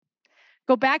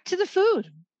go back to the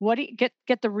food. What do you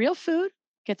get the real food,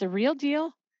 get the real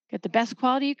deal, get the best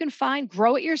quality you can find,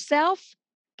 grow it yourself,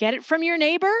 get it from your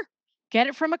neighbor, get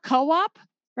it from a co-op,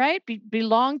 right?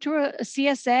 Belong to a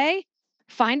CSA,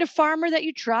 find a farmer that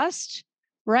you trust,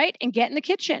 right? And get in the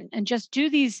kitchen and just do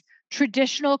these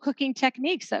traditional cooking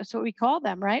techniques. That's what we call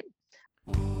them, right?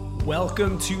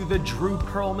 Welcome to the Drew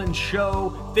Perlman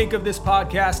Show. Think of this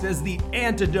podcast as the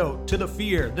antidote to the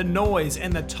fear, the noise,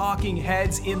 and the talking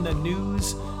heads in the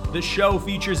news. The show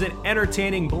features an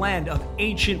entertaining blend of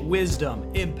ancient wisdom,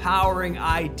 empowering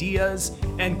ideas,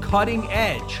 and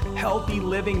cutting-edge, healthy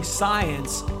living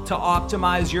science to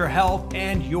optimize your health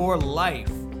and your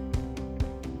life.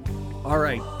 All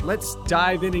right, let's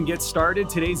dive in and get started.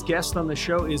 Today's guest on the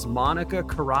show is Monica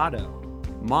Corrado.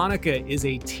 Monica is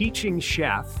a teaching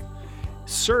chef,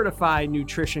 certified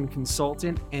nutrition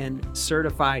consultant, and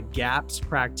certified GAPS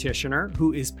practitioner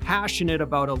who is passionate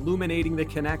about illuminating the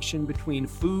connection between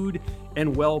food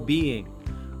and well-being.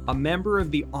 A member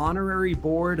of the honorary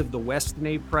board of the Weston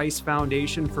A. Price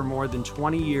Foundation for more than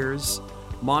 20 years,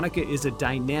 Monica is a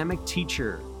dynamic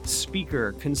teacher,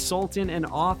 speaker, consultant, and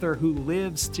author who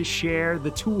lives to share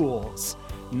the tools,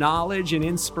 knowledge, and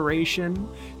inspiration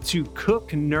to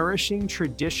cook nourishing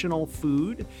traditional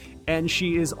food. And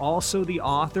she is also the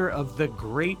author of the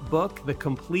great book, The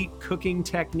Complete Cooking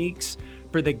Techniques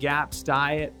for the GAPS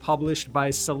Diet, published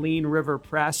by Saline River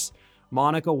Press.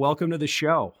 Monica, welcome to the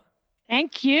show.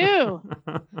 Thank you.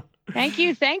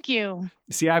 Thank you.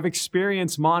 See, I've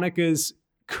experienced Monica's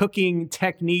cooking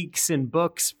techniques and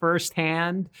books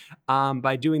firsthand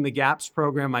by doing the GAPS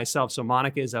program myself. So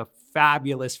Monica is a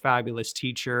fabulous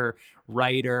teacher,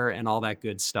 writer, and all that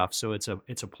good stuff. So it's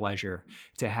a pleasure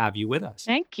to have you with us.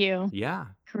 Thank you. Yeah.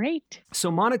 Great.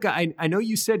 So Monica, I know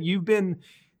you said you've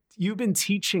been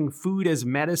teaching food as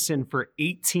medicine for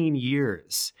 18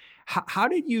 years. How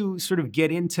did you sort of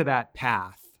get into that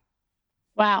path?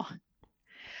 Wow.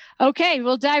 Okay,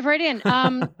 we'll dive right in.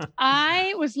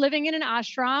 I was living in an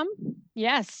ashram,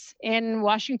 yes, in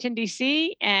Washington,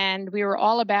 D.C., and we were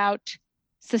all about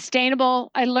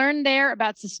I learned there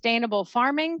about sustainable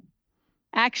farming.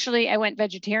 Actually, I went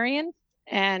vegetarian,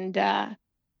 and then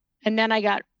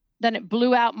it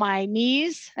blew out my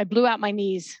knees. I blew out my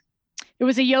knees. It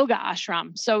was a yoga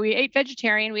ashram. So we ate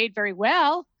vegetarian. We ate very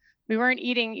well. We weren't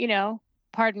eating,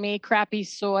 crappy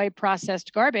soy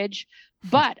processed garbage,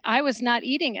 but I was not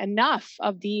eating enough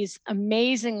of these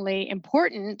amazingly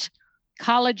important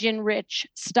collagen-rich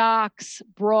stocks,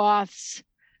 broths,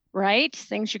 right?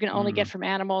 Things you can only get from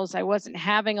animals. I wasn't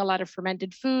having a lot of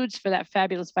fermented foods for that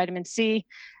fabulous vitamin C.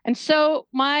 And so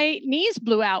my knees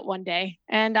blew out one day,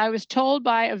 and I was told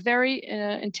by a very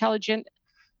intelligent,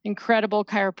 incredible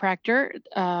chiropractor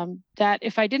that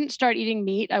if I didn't start eating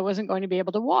meat, I wasn't going to be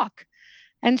able to walk.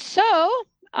 And so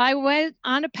I went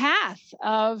on a path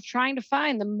of trying to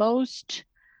find the most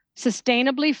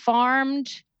sustainably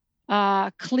farmed,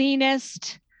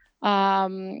 cleanest,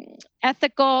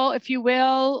 ethical, if you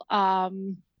will,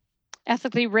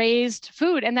 ethically raised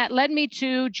food. And that led me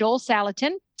to Joel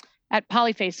Salatin at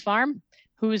Polyface Farm,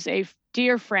 who's a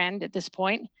dear friend at this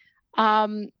point.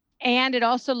 And it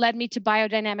also led me to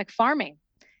biodynamic farming.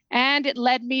 And it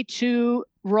led me to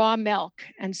raw milk.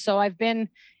 And so I've been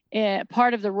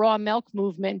part of the raw milk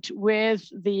movement with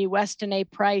the Weston A.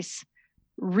 Price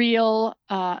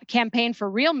campaign for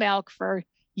real milk for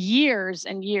years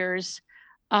and years.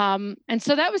 And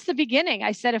so that was the beginning.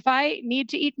 I said, if I need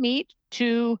to eat meat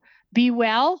to be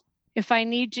well, if I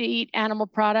need to eat animal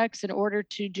products in order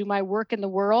to do my work in the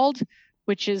world,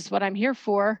 which is what I'm here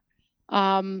for,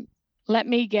 let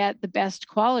me get the best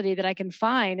quality that I can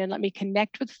find, and let me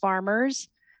connect with farmers,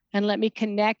 and let me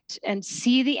connect and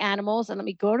see the animals, and let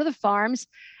me go to the farms.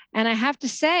 And I have to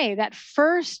say, that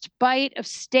first bite of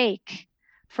steak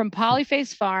from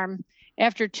Polyface Farm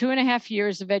after 2.5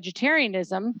 years of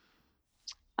vegetarianism,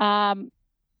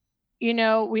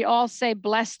 we all say,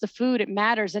 bless the food, it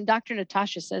matters. And Dr.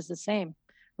 Natasha says the same,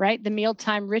 right? The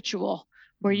mealtime ritual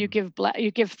where you give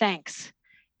thanks.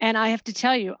 And I have to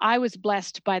tell you, I was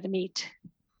blessed by the meat.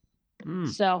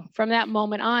 So from that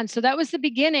moment on, so that was the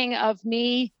beginning of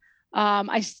me.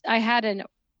 I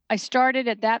started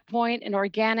at that point an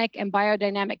organic and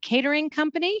biodynamic catering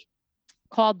company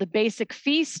called The Basic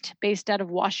Feast, based out of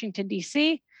Washington,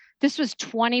 D.C. This was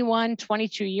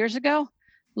 22 years ago.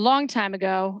 Long time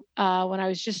ago, when I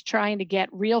was just trying to get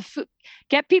real food,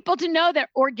 get people to know that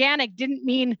organic didn't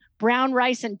mean brown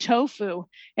rice and tofu.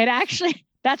 It actually,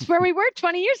 that's where we were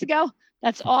 20 years ago.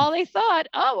 That's all they thought.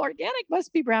 Oh, organic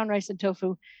must be brown rice and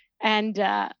tofu. And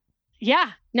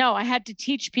I had to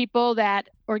teach people that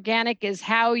organic is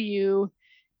how you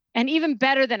and even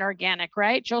better than organic,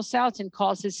 right? Joel Salatin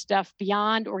calls his stuff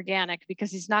beyond organic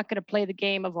because he's not going to play the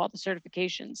game of all the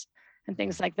certifications and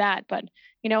things like that. But,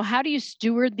 how do you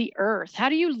steward the earth? How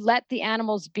do you let the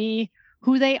animals be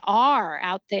who they are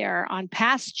out there on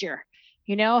pasture?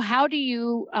 How do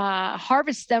you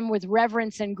harvest them with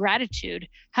reverence and gratitude?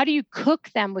 How do you cook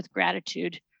them with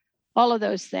gratitude? All of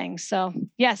those things. So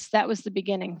yes, that was the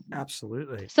beginning.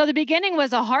 Absolutely. So the beginning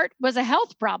was a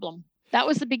health problem. That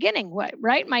was the beginning,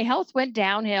 right? My health went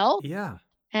downhill. Yeah.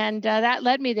 And that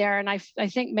led me there. And I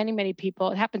think many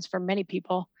people, it happens for many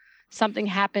people, something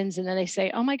happens and then they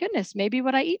say, oh my goodness, maybe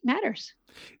what I eat matters.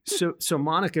 So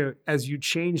Monica, as you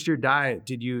changed your diet,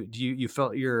 did you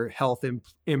felt your health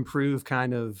improve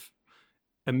kind of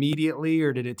immediately,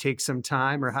 or did it take some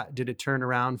time, or how did it turn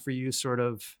around for you sort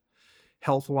of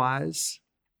health wise?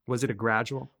 Was it a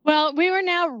gradual? Well, we were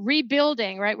now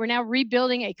rebuilding, right? We're now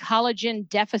rebuilding a collagen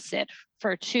deficit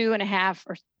for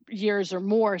 2.5 years or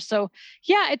more. So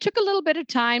yeah, it took a little bit of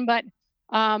time, but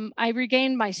I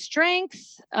regained my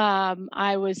strength.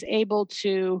 I was able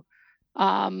to,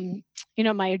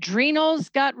 my adrenals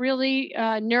got really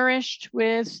nourished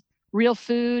with real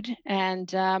food.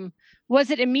 And was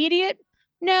it immediate?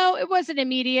 No, it wasn't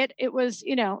immediate. It was,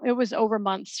 it was over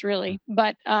months really.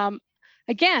 But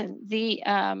again,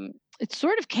 it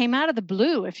sort of came out of the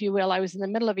blue, if you will. I was in the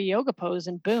middle of a yoga pose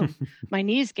and boom, my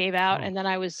knees gave out. And then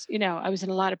I was in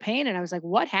a lot of pain and I was like,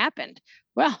 what happened?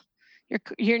 Well,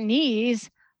 your knees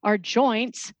are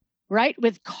joints, right?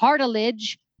 With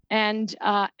cartilage, and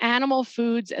animal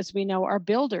foods, as we know, are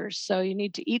builders. So you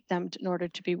need to eat them in order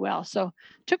to be well. So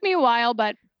it took me a while,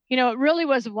 but it really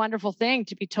was a wonderful thing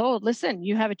to be told, listen,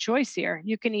 you have a choice here.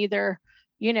 You can either,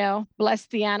 bless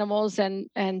the animals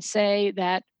and say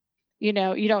that, you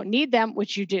don't need them,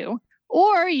 which you do,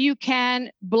 or you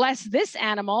can bless this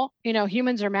animal.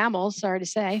 Humans are mammals, sorry to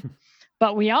say,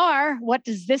 but we are. What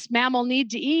does this mammal need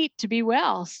to eat to be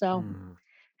well? So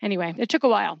anyway, it took a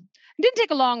while. It didn't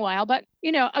take a long while, but,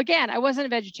 again, I wasn't a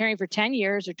vegetarian for 10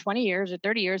 years or 20 years or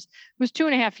 30 years. It was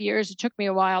 2.5 years. It took me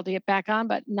a while to get back on,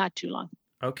 but not too long.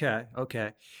 Okay.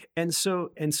 And so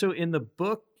in the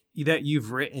book that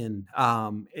you've written,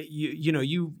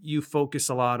 you focus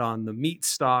a lot on the meat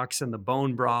stocks and the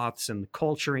bone broths and the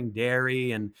culturing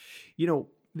dairy. And,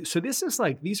 so this is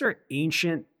these are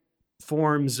ancient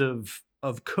forms of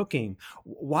cooking.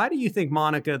 Why do you think,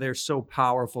 Monica, they're so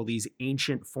powerful, these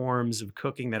ancient forms of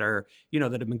cooking that are,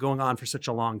 that have been going on for such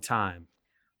a long time?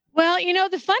 Well,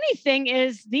 the funny thing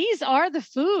is these are the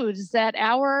foods that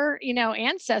our,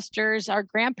 ancestors, our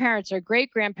grandparents, our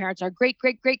great-grandparents, our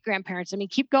great-great-great-grandparents,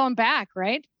 keep going back,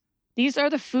 right? These are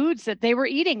the foods that they were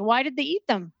eating. Why did they eat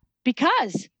them?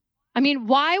 Because,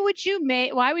 why would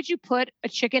you put a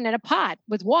chicken in a pot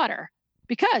with water?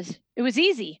 Because it was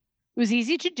easy. It was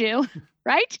easy to do,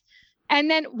 right? And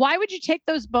then why would you take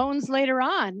those bones later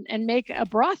on and make a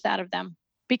broth out of them?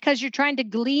 Because you're trying to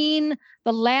glean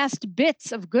the last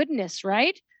bits of goodness,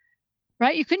 right?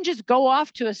 Right? You couldn't just go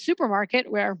off to a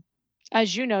supermarket where,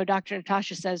 as you know, Dr.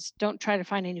 Natasha says, don't try to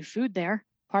find any food there.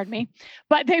 Pardon me.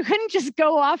 But they couldn't just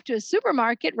go off to a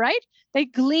supermarket, right? They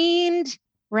gleaned,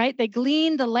 right? They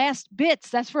gleaned the last bits.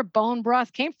 That's where bone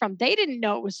broth came from. They didn't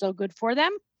know it was so good for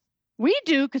them. We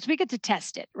do, because we get to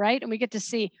test it, right? And we get to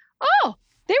see, oh,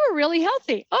 they were really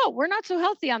healthy. Oh, we're not so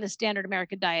healthy on the standard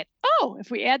American diet. Oh, if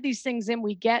we add these things in,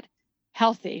 we get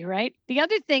healthy, right? The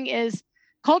other thing is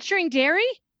culturing dairy.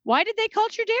 Why did they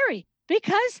culture dairy?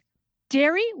 Because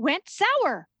dairy went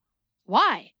sour.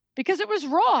 Why? Because it was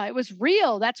raw. It was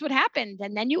real. That's what happened.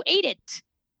 And then you ate it.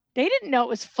 They didn't know it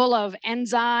was full of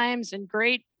enzymes and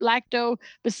great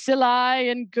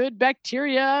lactobacilli and good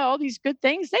bacteria, all these good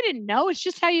things. They didn't know. It's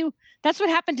just that's what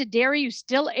happened to dairy. You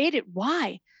still ate it.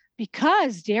 Why?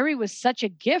 Because dairy was such a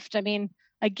gift.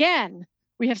 Again,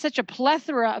 we have such a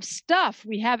plethora of stuff.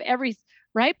 We have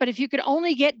right? But if you could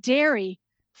only get dairy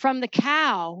from the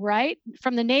cow, right?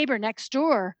 From the neighbor next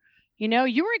door, you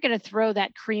weren't going to throw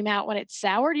that cream out when it's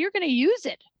soured. You're going to use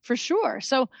it for sure.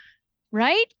 So,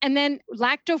 right? And then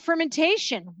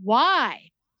lactofermentation. Why?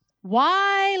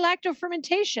 Why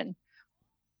lactofermentation?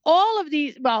 All of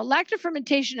these,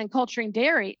 lactofermentation and culturing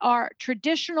dairy are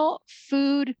traditional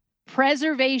food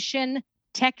preservation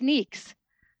techniques.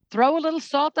 Throw a little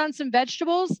salt on some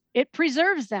vegetables, it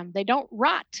preserves them. They don't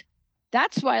rot.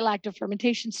 That's why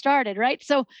lactofermentation started, right?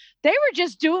 So they were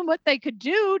just doing what they could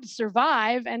do to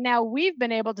survive. And now we've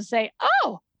been able to say,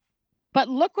 oh, but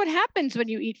look what happens when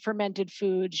you eat fermented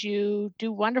foods. You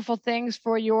do wonderful things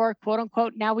for your quote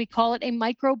unquote, now we call it a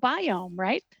microbiome,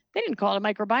 right? They didn't call it a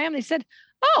microbiome. They said,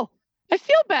 oh, I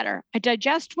feel better. I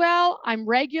digest well. I'm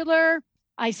regular.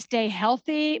 I stay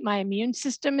healthy. My immune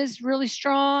system is really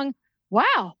strong.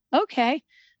 Wow. Okay.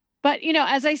 But,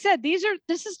 as I said,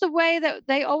 this is the way that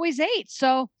they always ate.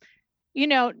 So,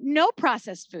 no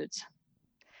processed foods.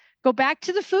 Go back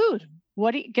to the food.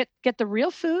 What do you get the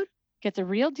real food, get the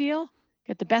real deal,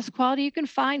 get the best quality you can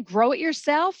find, grow it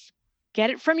yourself, get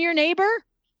it from your neighbor,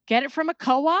 get it from a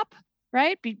co-op,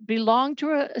 right? Belong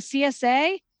to a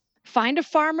CSA, find a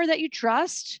farmer that you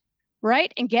trust,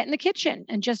 right? And get in the kitchen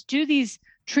and just do these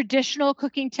traditional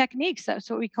cooking techniques. That's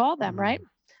what we call them, right?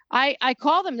 I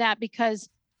call them that because,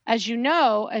 as you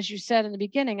know, as you said in the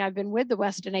beginning, I've been with the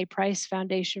Weston A. Price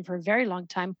Foundation for a very long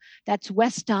time. That's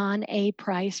Weston A.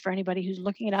 Price for anybody who's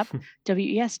looking it up,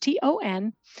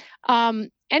 Weston.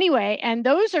 Anyway, and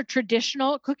those are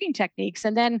traditional cooking techniques.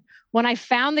 And then when I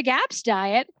found the GAPS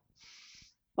diet,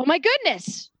 oh my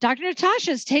goodness, Dr.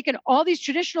 Natasha's taken all these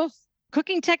traditional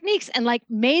cooking techniques and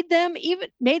made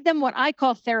them what I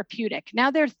call therapeutic. Now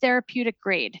they're therapeutic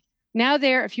grade. Now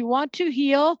if you want to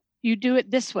heal, you do it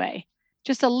this way.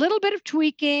 Just a little bit of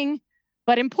tweaking,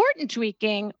 but important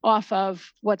tweaking off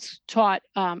of what's taught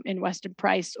in Weston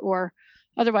Price, or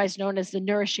otherwise known as the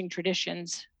Nourishing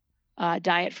Traditions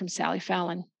diet from Sally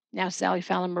Fallon. Now Sally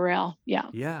Fallon Morell. Yeah.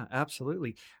 Yeah,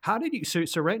 absolutely. How did you?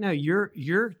 So right now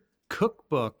your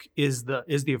cookbook is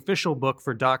the official book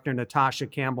for Dr. Natasha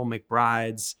Campbell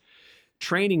McBride's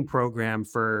training program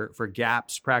for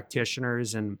GAPS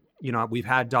practitioners, and we've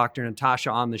had Dr.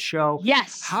 Natasha on the show.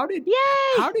 Yes. How did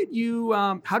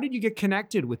you get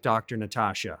connected with Dr.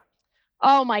 Natasha?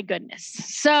 Oh my goodness.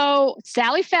 So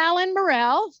Sally Fallon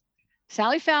Morell,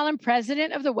 Sally Fallon,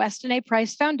 president of the Weston A.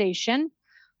 Price Foundation,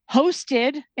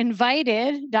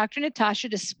 invited Dr. Natasha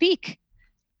to speak.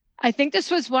 I think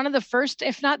this was one of the first,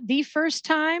 if not the first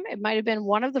time, it might have been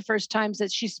one of the first times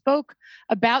that she spoke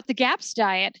about the GAPS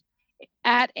diet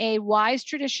at a Wise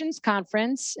Traditions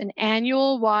conference, an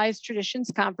annual Wise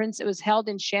Traditions conference. It was held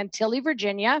in Chantilly,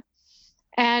 Virginia,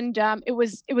 and it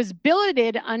was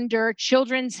billeted under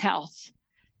Children's Health.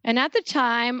 And at the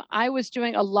time, I was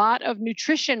doing a lot of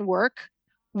nutrition work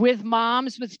with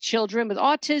moms with children with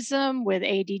autism, with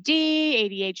ADD,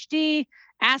 ADHD.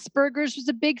 Asperger's was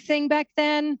a big thing back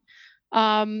then.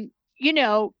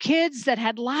 Kids that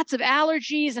had lots of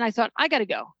allergies, and I thought, I got to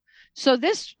go. So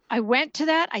I went to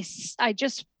that.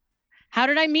 How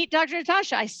did I meet Dr.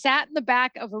 Natasha? I sat in the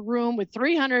back of a room with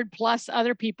 300 plus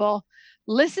other people,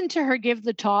 listened to her give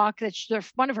the talk. That's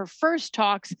one of her first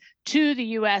talks to the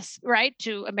US, right?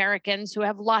 To Americans who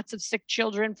have lots of sick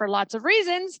children for lots of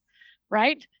reasons,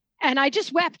 right? And I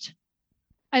just wept.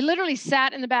 I literally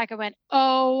sat in the back and went,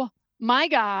 oh my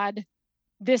God,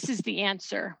 this is the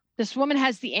answer. This woman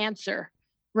has the answer.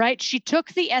 Right? She took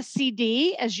the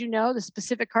SCD, as you know, the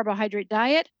specific carbohydrate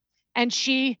diet, and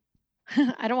she,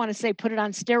 I don't want to say put it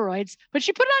on steroids, but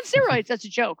she put it on steroids. That's a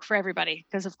joke for everybody,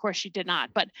 because of course she did not.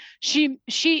 But she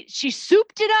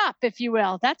souped it up, if you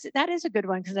will. That is a good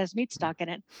one because it has meat stock in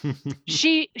it.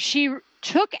 She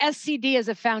took SCD as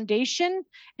a foundation,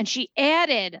 and she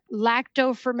added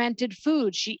lacto-fermented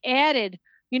food. She added,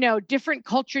 different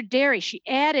cultured dairy. She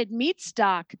added meat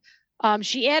stock.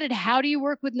 She added, how do you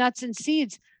work with nuts and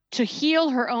seeds to heal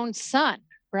her own son,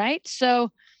 right? So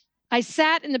I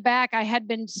sat in the back. I had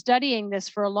been studying this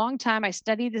for a long time. I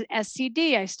studied the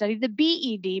SCD. I studied the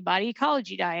BED, body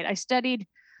ecology diet. I studied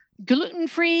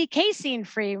gluten-free,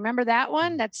 casein-free. Remember that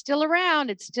one? That's still around.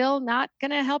 It's still not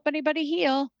going to help anybody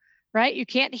heal, right? You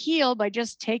can't heal by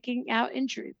just taking out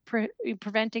injury,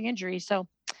 preventing injury. So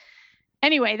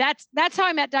anyway, that's how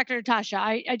I met Dr. Natasha.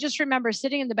 I just remember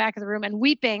sitting in the back of the room and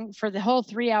weeping for the whole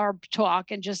 3-hour talk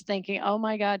and just thinking, oh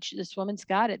my God, this woman's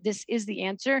got it. This is the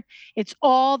answer. It's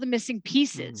all the missing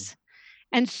pieces.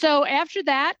 And so after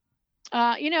that,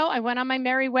 I went on my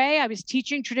merry way. I was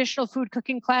teaching traditional food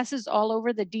cooking classes all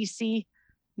over the DC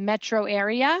metro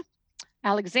area,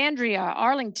 Alexandria,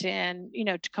 Arlington,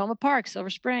 Tacoma Park, Silver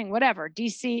Spring, whatever,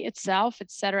 DC itself, et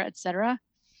cetera, et cetera.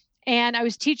 And I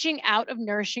was teaching out of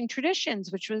Nourishing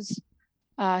Traditions, which is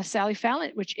Sally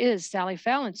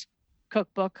Fallon's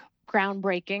cookbook,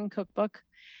 groundbreaking cookbook.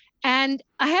 And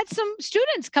I had some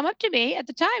students come up to me at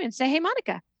the time and say, hey,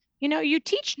 Monica, you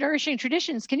teach Nourishing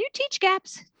Traditions. Can you teach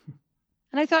GAPS?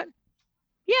 And I thought,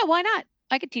 yeah, why not?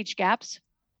 I could teach GAPS.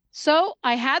 So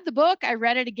I had the book. I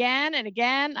read it again and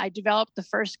again. I developed the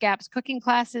first GAPS cooking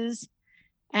classes,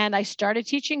 and I started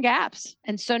teaching GAPS.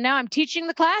 And so now I'm teaching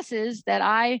the classes that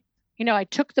I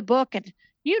took the book, and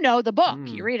the book,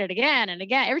 you read it again and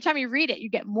again. Every time you read it, you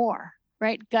get more,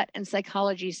 right? Gut and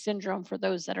psychology syndrome for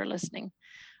those that are listening.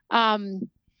 And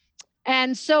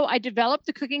so I developed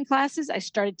the cooking classes. I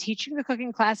started teaching the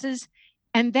cooking classes.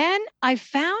 And then I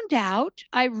found out,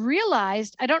 I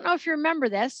realized, I don't know if you remember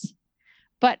this,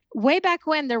 but way back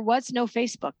when there was no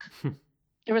Facebook.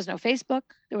 There was no Facebook.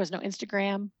 There was no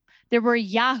Instagram. There were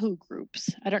Yahoo groups.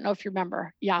 I don't know if you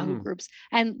remember Yahoo groups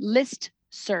and list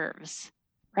serves,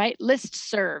 right? List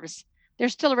serves. They're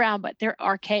still around, but they're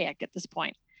archaic at this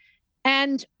point.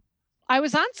 And I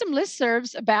was on some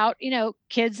listservs about,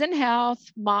 kids and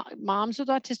health, moms with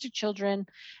autistic children.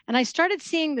 And I started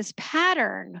seeing this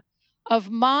pattern of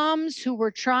moms who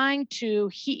were trying to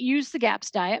use the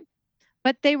GAPS diet,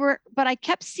 but I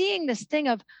kept seeing this thing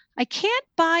of, I can't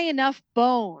buy enough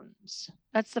bones.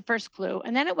 That's the first clue.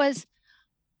 And then it was,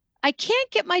 I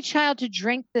can't get my child to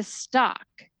drink this stock,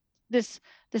 this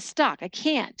stock. I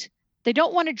can't. They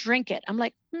don't want to drink it. I'm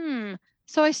like,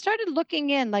 So I started looking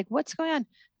in, like, what's going on?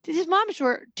 These moms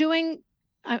were doing,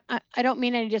 I don't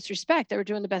mean any disrespect. They were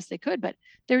doing the best they could, but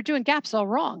they were doing GAPS all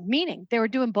wrong, meaning they were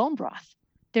doing bone broth.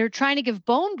 They were trying to give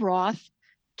bone broth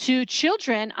to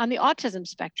children on the autism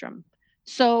spectrum.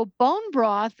 So bone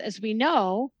broth, as we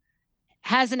know,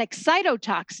 has an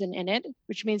excitotoxin in it,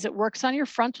 which means it works on your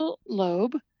frontal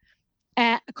lobe,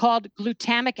 called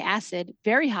glutamic acid,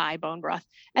 very high bone broth.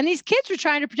 And these kids were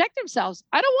trying to protect themselves.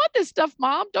 I don't want this stuff,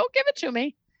 Mom. Don't give it to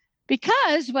me.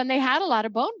 Because when they had a lot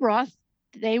of bone broth,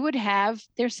 they would have,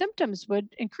 their symptoms would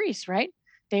increase, right?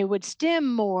 They would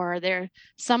stim more.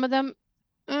 Some of them,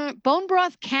 bone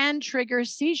broth can trigger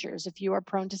seizures if you are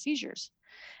prone to seizures.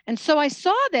 And so I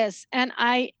saw this and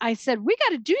I said, we got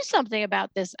to do something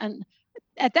about this. And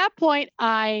at that point,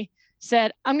 I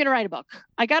said, I'm going to write a book.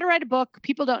 I got to write a book.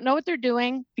 People don't know what they're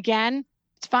doing. Again,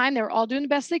 it's fine. They were all doing the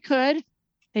best they could.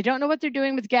 They don't know what they're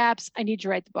doing with GAPS. I need to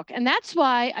write the book. And that's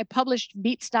why I published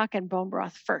Meat Stock and Bone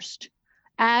Broth first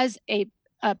as a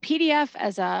PDF,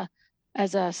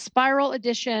 as a spiral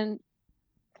edition,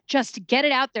 just to get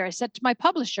it out there. I said to my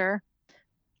publisher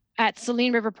at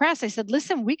Saline River Press, I said,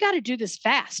 listen, we got to do this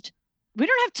fast. We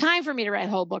don't have time for me to write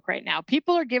a whole book right now.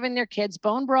 People are giving their kids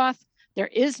bone broth. There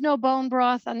is no bone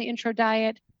broth on the intro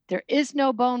diet. There is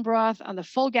no bone broth on the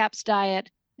full GAPS diet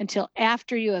until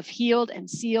after you have healed and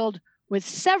sealed with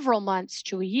several months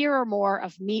to a year or more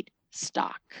of meat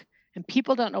stock. And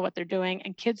people don't know what they're doing.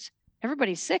 And kids,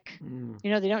 everybody's sick. They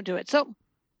don't do it. So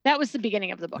that was the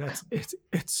beginning of the book. It's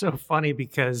so funny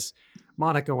because,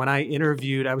 Monica, when I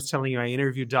was telling you, I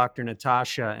interviewed Dr.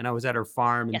 Natasha and I was at her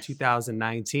farm in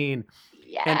 2019.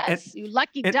 Yes, you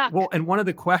lucky duck. Well, and one of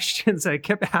the questions I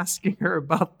kept asking her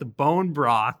about the bone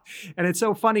broth, and it's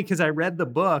so funny because I read the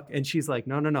book and she's like,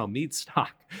 no, meat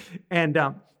stock. And,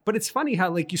 but it's funny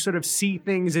how like you sort of see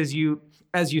things as you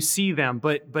see them,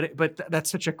 but that's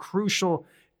such a crucial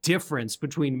difference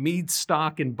between meat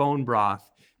stock and bone broth.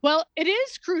 Well, it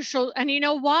is crucial. And you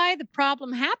know why the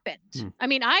problem happened? I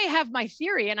mean, I have my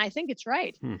theory and I think it's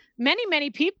right. Many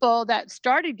people that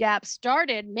started GAPS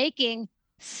started making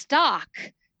stock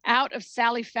out of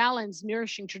Sally Fallon's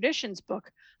Nourishing Traditions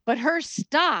book, but her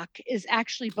stock is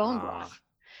actually bone broth.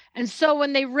 And so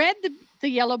when they read the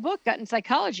yellow book, Gut and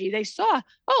Psychology, they saw,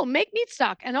 make meat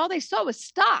stock. And all they saw was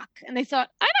stock. And they thought,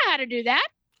 I know how to do that.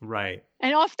 Right.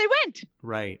 And off they went.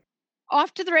 Right.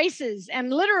 Off to the races.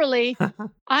 And literally,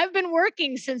 I've been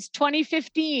working since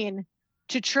 2015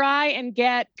 to try and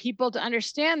get people to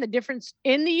understand the difference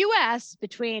in the US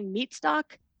between meat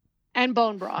stock and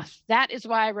bone broth. That is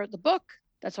why I wrote the book.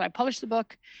 That's why I published the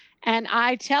book. And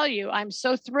I tell you, I'm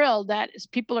so thrilled that as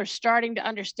people are starting to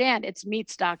understand it's meat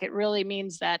stock. It really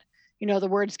means that, the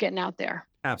word's getting out there.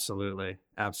 Absolutely.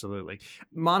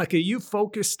 Monica, you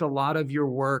focused a lot of your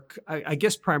work, I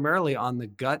guess, primarily on the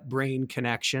gut-brain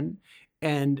connection,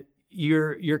 and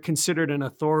you're considered an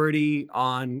authority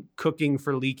on cooking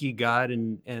for leaky gut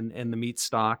and the meat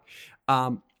stock.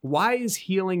 Why is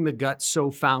healing the gut so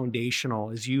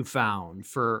foundational, as you found,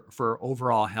 for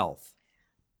overall health?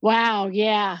 Wow.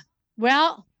 Yeah.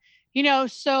 Well,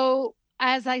 so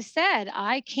as I said,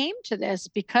 I came to this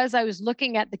because I was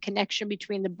looking at the connection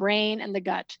between the brain and the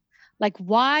gut. Like,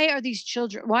 why are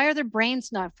their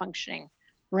brains not functioning?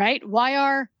 Right?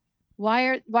 Why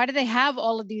do they have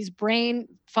all of these brain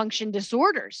function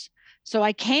disorders? So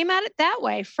I came at it that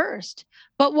way first.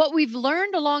 But what we've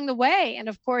learned along the way, and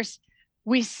of course,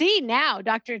 we see now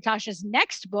Dr. Natasha's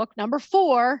next book, number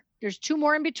 4, there's 2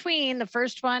 more in between. The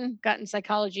first one, Gut and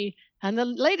Psychology, and the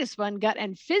latest one, Gut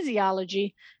and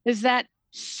Physiology, is that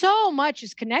so much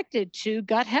is connected to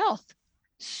gut health.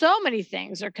 So many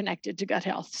things are connected to gut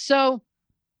health. So,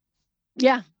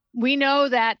 yeah, we know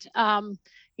that,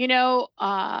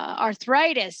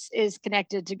 arthritis is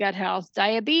connected to gut health.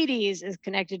 Diabetes is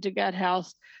connected to gut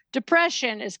health.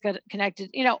 Depression is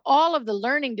connected, all of the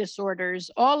learning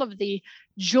disorders, all of the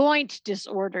joint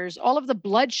disorders, all of the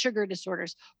blood sugar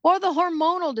disorders, or the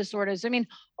hormonal disorders. I mean,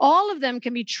 all of them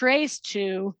can be traced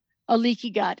to a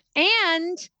leaky gut.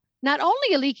 And not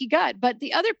only a leaky gut, but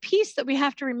the other piece that we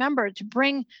have to remember to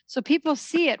bring so people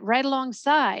see it right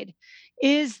alongside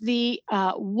is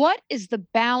what is the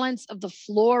balance of the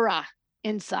flora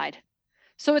inside?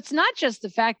 So it's not just the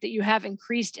fact that you have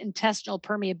increased intestinal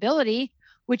permeability,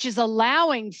 which is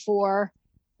allowing for,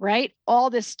 right, all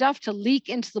this stuff to leak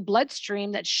into the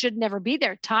bloodstream that should never be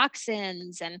there,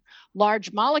 toxins and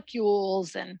large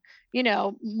molecules and,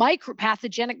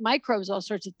 pathogenic microbes, all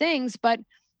sorts of things. But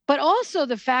also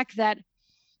the fact that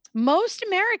most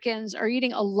Americans are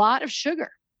eating a lot of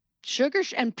sugar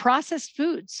and processed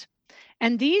foods.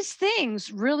 And these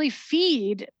things really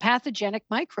feed pathogenic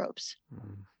microbes.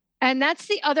 And that's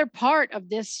the other part of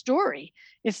this story.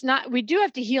 We do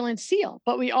have to heal and seal,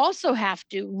 but we also have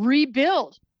to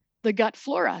rebuild the gut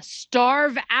flora,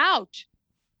 starve out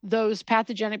those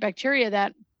pathogenic bacteria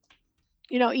that,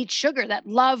 eat sugar, that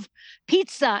love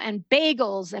pizza and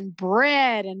bagels and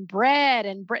bread.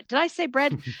 Did I say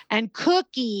bread? And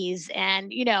cookies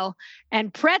and,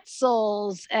 and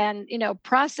pretzels and,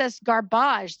 processed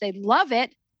garbage. They love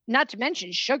it. Not to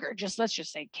mention sugar, let's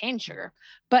just say cane sugar.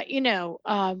 But,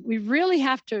 we really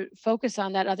have to focus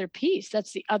on that other piece.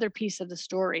 That's the other piece of the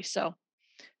story. So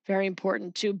very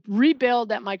important to rebuild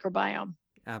that microbiome.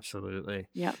 Absolutely.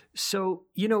 Yeah. So,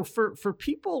 for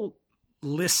people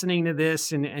listening to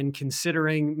this and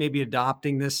considering maybe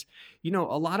adopting this, a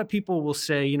lot of people will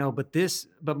say,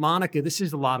 but Monica, this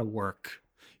is a lot of work.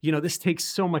 This takes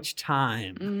so much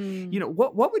time.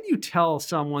 What would you tell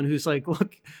someone who's like,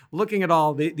 looking at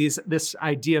all this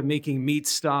idea of making meat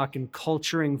stock and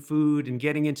culturing food and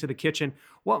getting into the kitchen?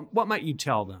 What might you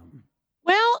tell them?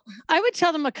 Well, I would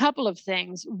tell them a couple of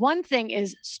things. One thing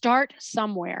is start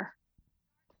somewhere.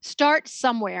 Start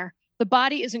somewhere. The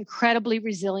body is incredibly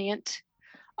resilient.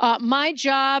 My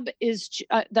job is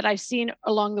that I've seen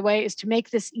along the way is to make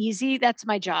this easy. That's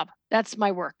my job. That's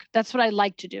my work. That's what I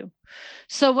like to do.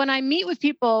 So when I meet with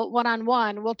people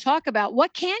one-on-one, we'll talk about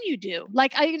what can you do?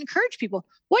 Like I encourage people,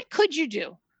 what could you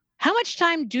do? How much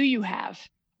time do you have?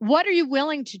 What are you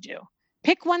willing to do?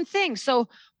 Pick one thing. So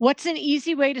what's an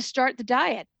easy way to start the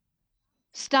diet?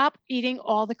 Stop eating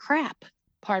all the crap.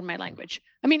 Pardon my language.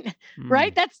 I mean,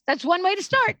 right? That's one way to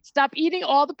start. Stop eating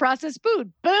all the processed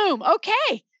food. Boom.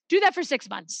 Okay. Do that for 6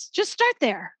 months. Just start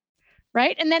there.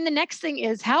 Right. And then the next thing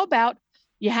is, how about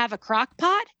you have a crock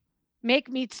pot? Make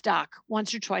meat stock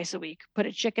once or twice a week. Put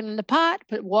a chicken in the pot,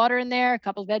 put water in there, a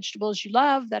couple of vegetables you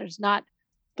love that are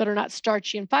not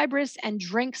starchy and fibrous, and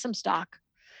drink some stock.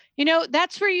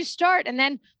 That's where you start. And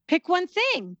then pick one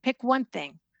thing.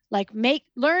 Like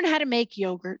learn how to make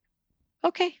yogurt.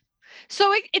 Okay.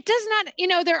 So it does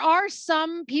not, there are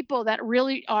some people that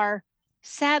really are,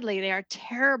 sadly, they are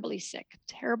terribly sick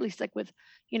with,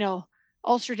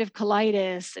 ulcerative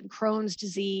colitis and Crohn's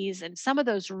disease and some of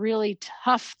those really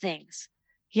tough things.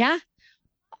 Yeah.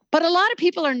 But a lot of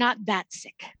people are not that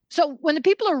sick. So when the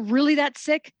people are really that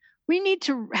sick, we need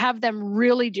to have them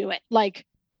really do it. Like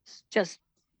just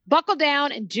buckle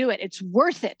down and do it. It's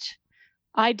worth it.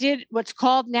 I did what's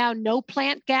called now no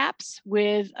plant gaps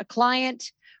with a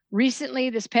client recently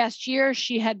this past year.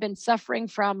 She had been suffering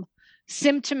from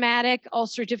symptomatic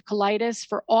ulcerative colitis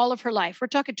for all of her life. We're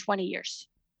talking 20 years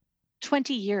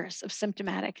of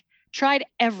symptomatic, tried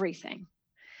everything,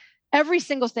 every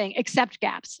single thing except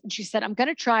gaps. And she said, I'm going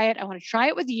to try it. I want to try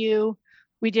it with you.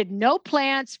 We did no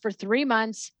plants for 3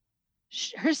 months.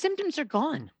 Her symptoms are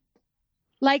gone,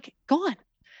 like gone.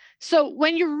 So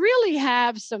when you really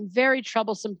have some very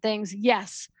troublesome things,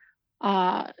 yes,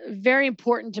 very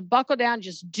important to buckle down,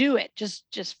 just do it.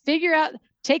 Just figure out,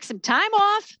 take some time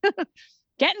off,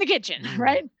 get in the kitchen,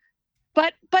 right?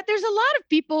 But there's a lot of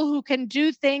people who can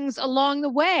do things along the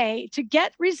way to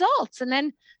get results. And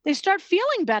then they start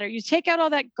feeling better. You take out all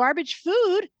that garbage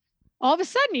food, all of a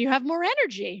sudden you have more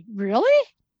energy. Really?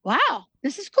 Wow,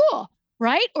 this is cool,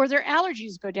 right? Or their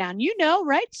allergies go down,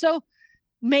 right? So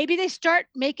maybe they start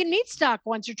making meat stock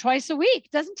once or twice a week.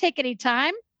 Doesn't take any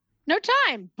time. No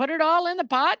time. Put it all in the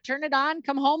pot, turn it on,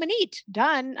 come home and eat.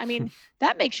 Done. I mean,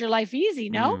 that makes your life easy,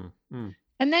 no?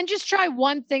 And then just try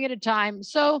one thing at a time.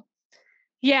 So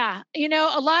yeah,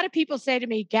 a lot of people say to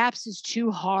me, GAPS is too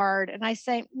hard. And I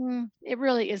say, it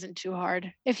really isn't too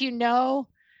hard. If you know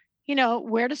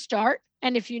where to start.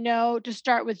 And if you know to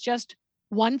start with just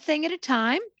one thing at a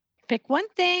time, pick one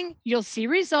thing, you'll see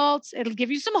results. It'll give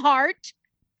you some heart,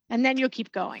 and then you'll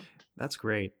keep going. That's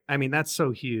great. I mean, that's so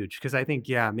huge because I think,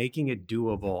 yeah, making it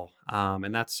doable,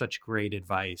 and that's such great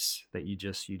advice that you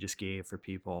just gave for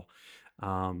people.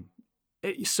 Um,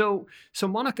 so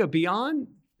Monica, beyond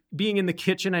being in the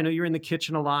kitchen, I know you're in the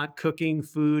kitchen a lot, cooking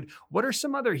food. What are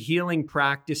some other healing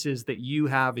practices that you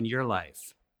have in your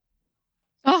life?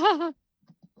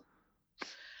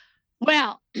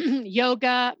 Well,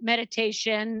 yoga,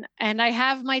 meditation, and I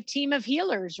have my team of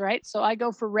healers, right? So I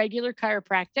go for regular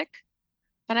chiropractic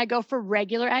and I go for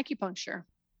regular acupuncture.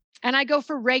 And I go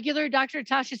for regular, Dr.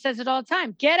 Tasha says it all the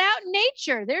time, get out in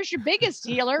nature. There's your biggest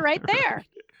healer right there.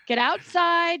 Get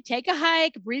outside, take a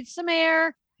hike, breathe some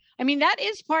air. I mean, that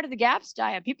is part of the GAPS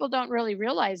diet. People don't really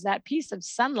realize that piece of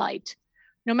sunlight,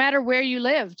 no matter where you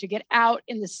live, to get out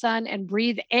in the sun and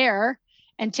breathe air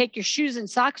and take your shoes and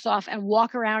socks off and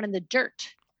walk around in the dirt,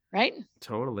 right?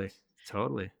 Totally.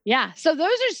 Totally. Yeah. So those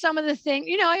are some of the things,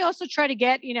 I also try to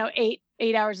get,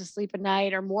 8 hours of sleep a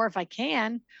night or more if I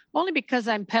can, only because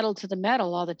I'm pedal to the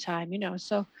metal all the time,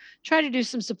 so try to do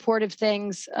some supportive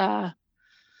things,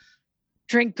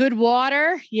 drink good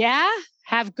water. Yeah.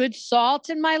 Have good salt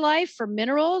in my life for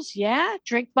minerals. Yeah.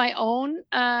 Drink my own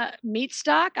meat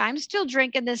stock. I'm still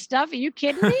drinking this stuff. Are you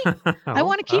kidding me? I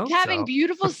want to I keep hope having so.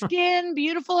 beautiful skin,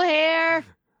 beautiful hair,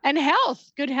 and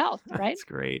health, good health, right? That's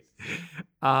great.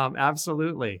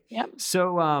 Absolutely. Yep.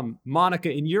 So, Monica,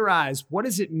 in your eyes, what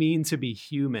does it mean to be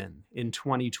human in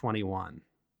 2021?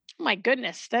 Oh my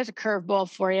goodness, there's a curveball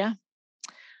for you.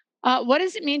 What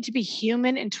does it mean to be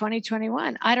human in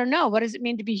 2021? I don't know. What does it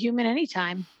mean to be human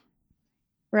anytime?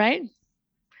 Right?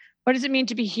 What does it mean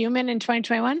to be human in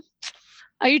 2021?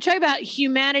 Are you talking about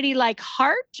humanity like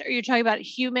heart? Or are you talking about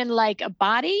human like a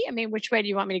body? I mean, which way do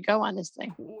you want me to go on this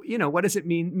thing? What does it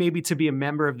mean maybe to be a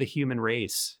member of the human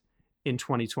race in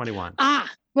 2021?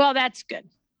 Well, that's good.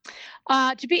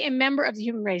 To be a member of the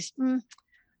human race.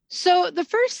 So the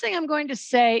first thing I'm going to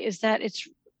say is that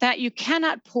that you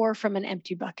cannot pour from an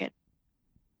empty bucket.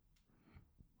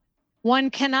 One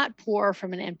cannot pour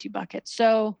from an empty bucket.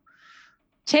 So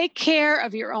take care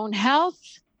of your own health,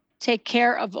 take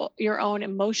care of your own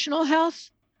emotional health,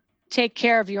 take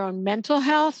care of your own mental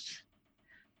health.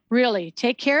 Really,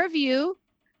 take care of you,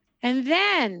 and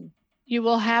then you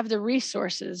will have the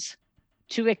resources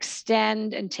to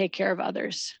extend and take care of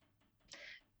others.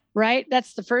 Right?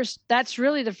 That's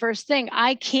really the first thing.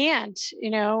 I can't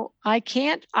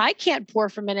pour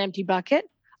from an empty bucket.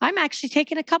 I'm actually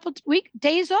taking a couple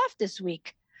days off this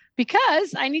week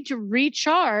because I need to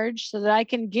recharge so that I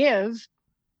can give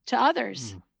to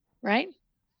others. Right?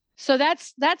 So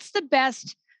that's the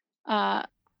best, and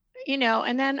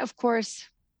then of course,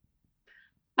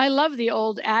 I love the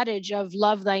old adage of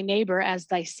love thy neighbor as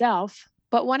thyself,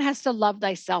 but one has to love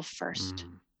thyself first.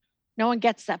 No one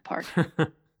gets that part.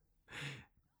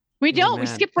 We don't. Amen. We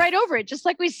skip right over it, just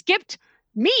like we skipped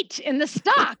meat in the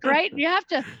stock, right? You have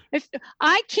to, if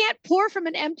I can't pour from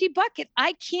an empty bucket,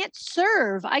 I can't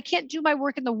serve. I can't do my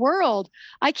work in the world.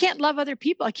 I can't love other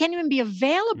people. I can't even be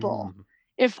available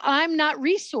if I'm not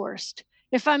resourced,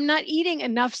 if I'm not eating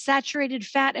enough saturated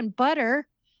fat and butter,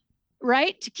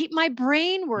 right? To keep my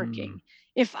brain working.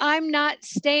 If I'm not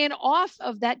staying off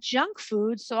of that junk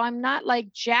food, so I'm not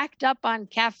like jacked up on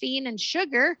caffeine and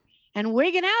sugar and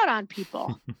wigging out on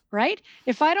people, right?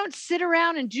 If I don't sit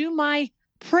around and do my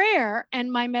prayer and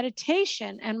my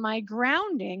meditation and my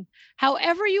grounding,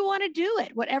 however you want to do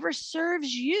it, whatever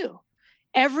serves you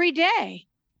every day,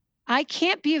 I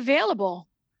can't be available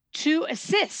to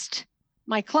assist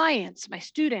my clients, my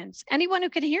students, anyone who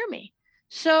can hear me.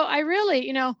 So I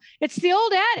really, it's the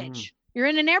old adage, you're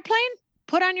in an airplane,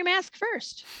 put on your mask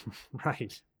first.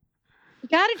 Right. You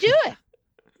got to do it.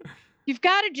 You've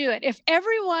got to do it. If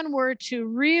everyone were to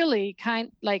really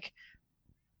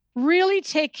really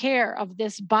take care of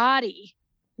this body,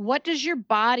 what does your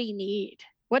body need?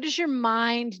 What does your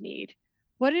mind need?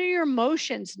 What do your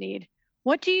emotions need?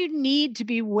 What do you need to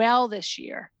be well this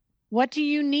year? What do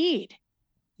you need?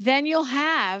 Then you'll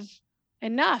have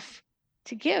enough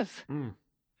to give.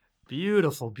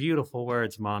 Beautiful, beautiful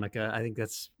words, Monica. I think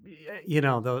that's,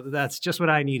 that's just what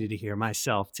I needed to hear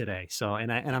myself today. So,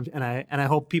 and I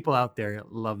hope people out there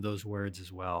love those words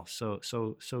as well. So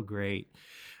great.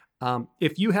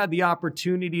 If you had the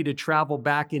opportunity to travel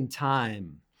back in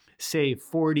time, say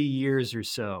 40 years or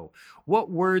so,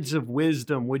 what words of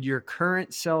wisdom would your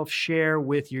current self share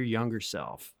with your younger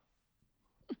self?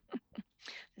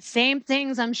 The same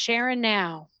things I'm sharing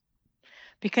now.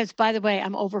 Because, by the way,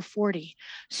 I'm over 40.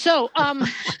 So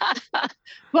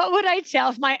what would I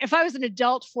tell if I was an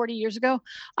adult 40 years ago?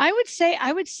 I would say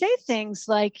things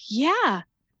like,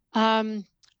 love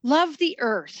the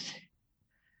earth,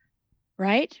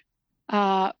 right?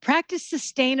 Practice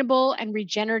sustainable and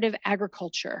regenerative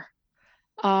agriculture.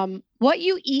 What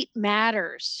you eat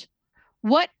matters.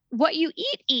 What you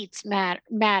eats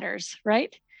matters,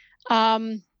 right? Yeah.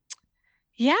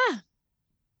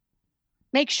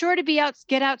 Make sure to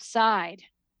get outside.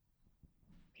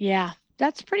 Yeah,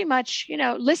 that's pretty much,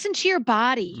 listen to your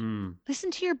body.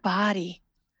 Listen to your body.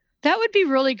 That would be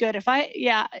really good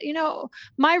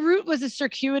my route was a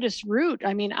circuitous route.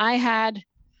 I mean, I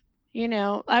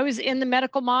was in the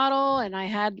medical model and I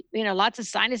had, lots of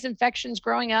sinus infections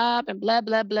growing up and blah,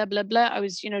 blah, blah, blah, blah. I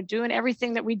was, doing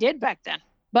everything that we did back then.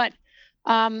 But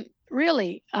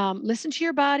really, listen to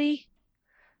your body.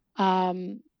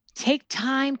 Take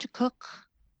time to cook.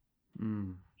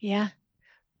 Yeah.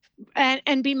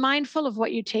 And be mindful of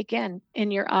what you take in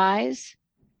your eyes,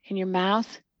 in your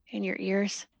mouth, in your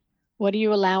ears. What are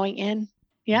you allowing in?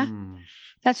 Yeah.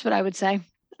 That's what I would say.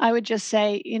 I would just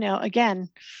say, again,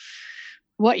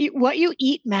 what you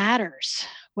eat matters.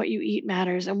 What you eat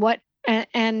matters, and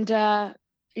how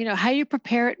you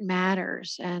prepare it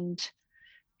matters, and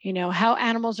how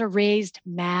animals are raised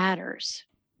matters.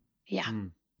 Yeah.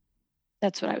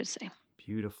 That's what I would say.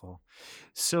 Beautiful.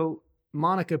 So,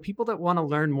 Monica, people that want to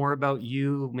learn more about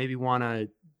you, maybe want to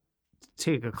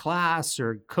take a class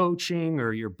or coaching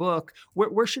or your book,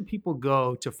 where should people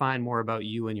go to find more about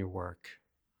you and your work?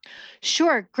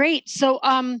 Sure. Great. So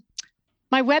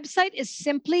my website is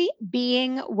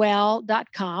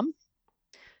simplybeingwell.com.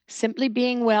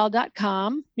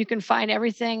 Simplybeingwell.com. You can find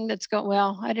everything that's going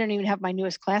well. I don't even have my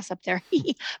newest class up there,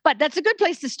 but that's a good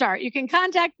place to start. You can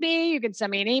contact me. You can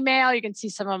send me an email. You can see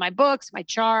some of my books, my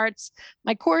charts,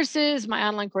 my courses, my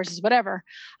online courses, whatever.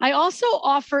 I also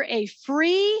offer a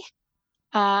free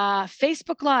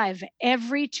Facebook Live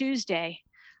every Tuesday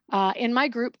in my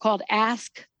group called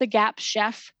Ask the Gap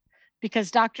Chef,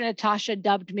 because Dr. Natasha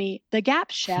dubbed me the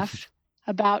Gap Chef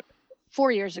about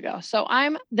 4 years ago. So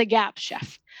I'm the Gap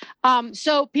Chef.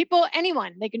 So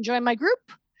anyone, they can join my group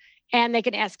and they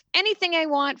can ask anything I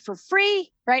want for free,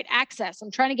 right? Access.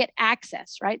 I'm trying to get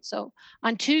access, right? So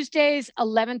on Tuesdays,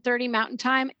 11:30 Mountain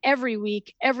Time, every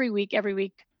week,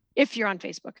 if you're on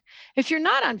Facebook. If you're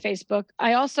not on Facebook,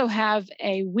 I also have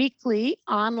a weekly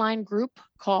online group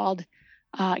called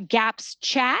GAPS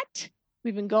Chat.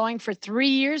 We've been going for 3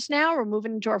 years now. We're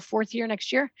moving into our 4th year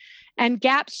next year. And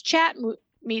GAPS Chat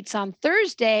meets on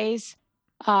Thursdays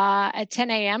at 10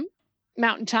 a.m.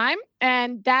 Mountain Time.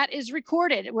 And that is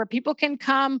recorded where people can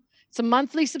come. It's a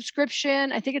monthly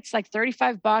subscription. I think it's like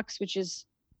 $35, which is,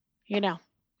 I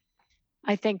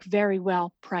think very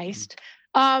well priced.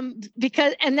 And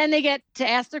then they get to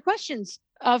ask their questions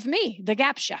of me, the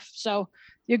Gap Chef. So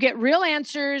you get real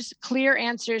answers, clear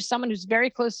answers, someone who's very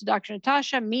close to Dr.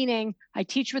 Natasha, meaning I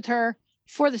teach with her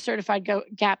for the certified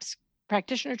GAPS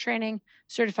practitioner training,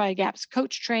 certified GAPS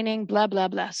coach training, blah, blah,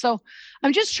 blah. So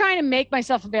I'm just trying to make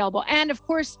myself available. And of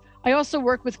course, I also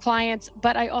work with clients,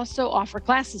 but I also offer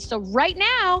classes. So right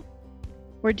now,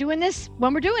 we're doing this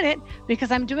when we're doing it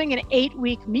because I'm doing an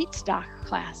 8-week meat stock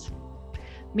class.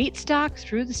 Meat stock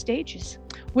through the stages,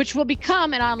 which will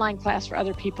become an online class for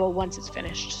other people once it's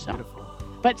finished. So, Beautiful.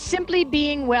 But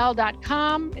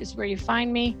simplybeingwell.com is where you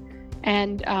find me.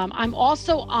 And I'm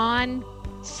also on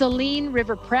Saline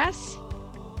River Press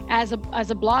as a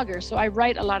blogger. So I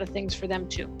write a lot of things for them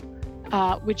too,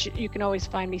 which you can always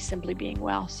find me Simply Being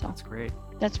Well. So that's great.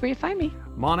 That's where you find me.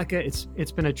 Monica, it's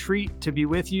been a treat to be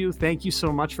with you. Thank you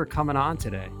so much for coming on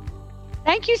today.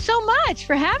 Thank you so much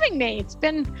for having me. It's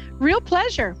been real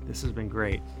pleasure. This has been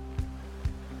great.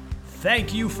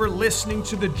 Thank you for listening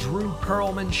to the Drew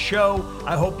Perlman Show.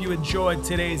 I hope you enjoyed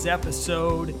today's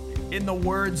episode. In the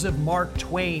words of Mark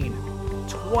Twain,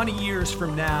 20 years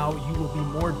from now, you will be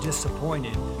more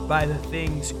disappointed by the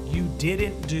things you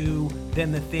didn't do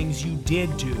than the things you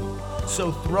did do.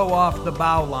 So throw off the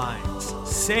bow lines,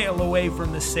 sail away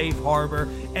from the safe harbor,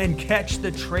 and catch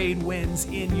the trade winds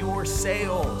in your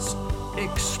sails.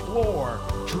 Explore,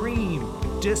 dream,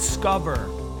 discover,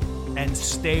 and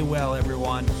stay well,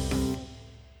 everyone.